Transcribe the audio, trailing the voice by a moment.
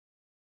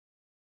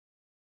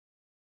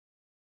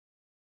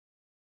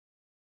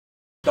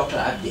Dr.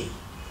 Abdey,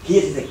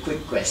 here is a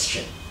quick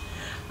question.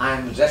 I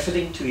am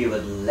referring to your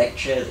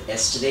lecture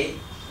yesterday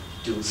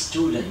to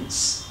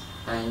students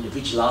and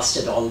which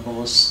lasted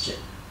almost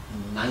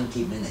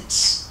 90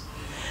 minutes.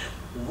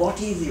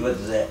 What is your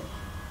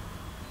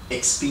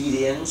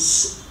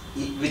experience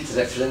with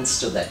reference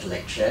to that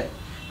lecture,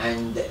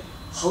 and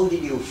how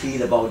did you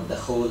feel about the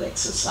whole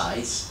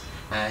exercise?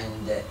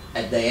 And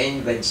at the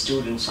end, when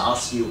students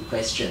ask you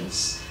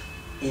questions,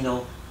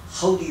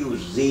 how do you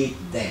rate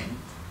them?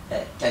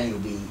 Can you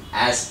be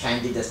as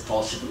candid as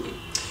possible?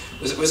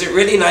 Was it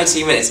really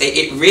 90 minutes?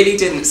 It really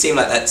didn't seem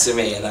like that to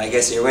me, and I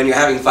guess when you're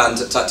having fun,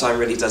 time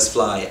really does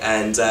fly.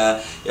 And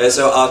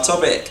so our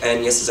topic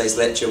in yesterday's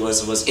lecture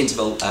was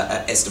interval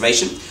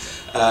estimation,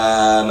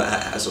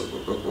 as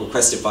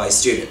requested by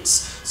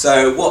students.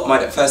 So what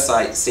might at first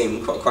sight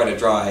seem quite a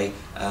dry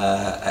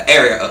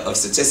area of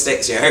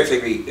statistics,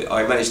 hopefully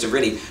I managed to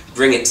really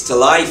bring it to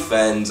life,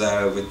 and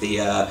with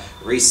the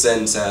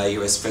recent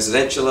US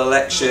presidential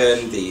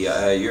election,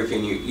 the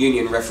European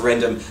Union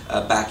referendum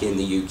back in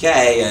the UK,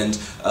 and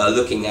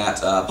looking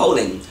at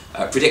polling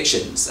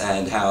predictions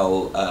and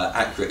how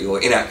accurately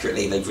or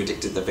inaccurately they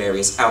predicted the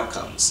various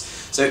outcomes.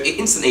 So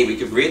instantly we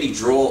could really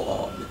draw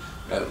on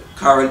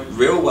current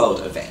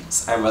real-world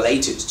events and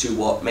relate it to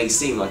what may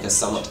seem like a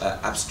somewhat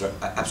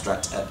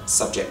abstract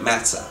subject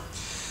matter.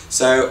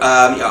 So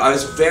I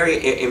was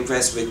very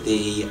impressed with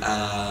the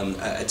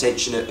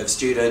attention of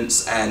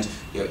students, and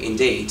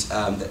indeed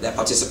their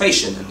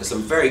participation, and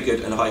some very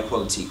good and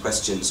high-quality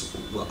questions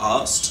were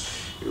asked.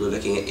 We were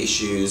looking at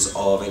issues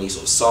of any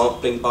sort of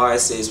sampling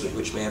biases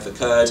which may have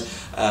occurred,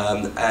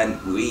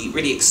 and we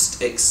really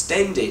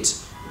extended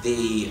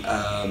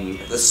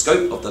the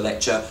scope of the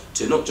lecture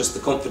to not just the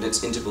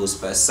confidence intervals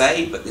per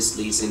se, but this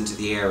leads into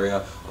the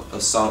area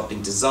of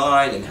sampling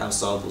design and how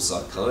samples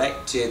are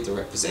collected, the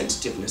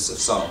representativeness of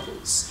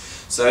samples.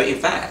 So in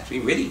fact, we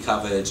really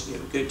covered a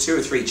good 2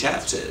 or 3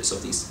 chapters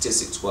of the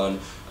Statistics 1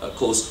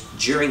 course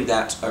during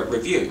that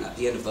review. At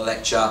the end of the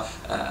lecture,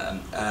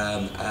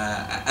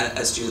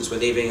 as students were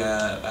leaving,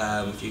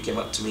 a few came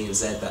up to me and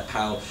said that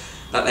how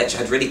that lecture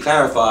had really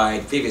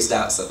clarified previous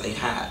doubts that they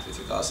had with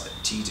regards to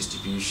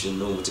t-distribution,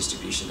 normal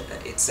distribution,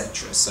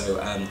 etc.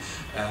 So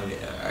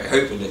I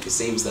hope, and it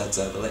seems that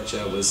the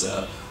lecture was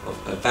of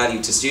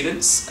value to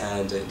students,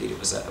 and indeed it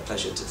was a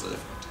pleasure to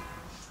deliver.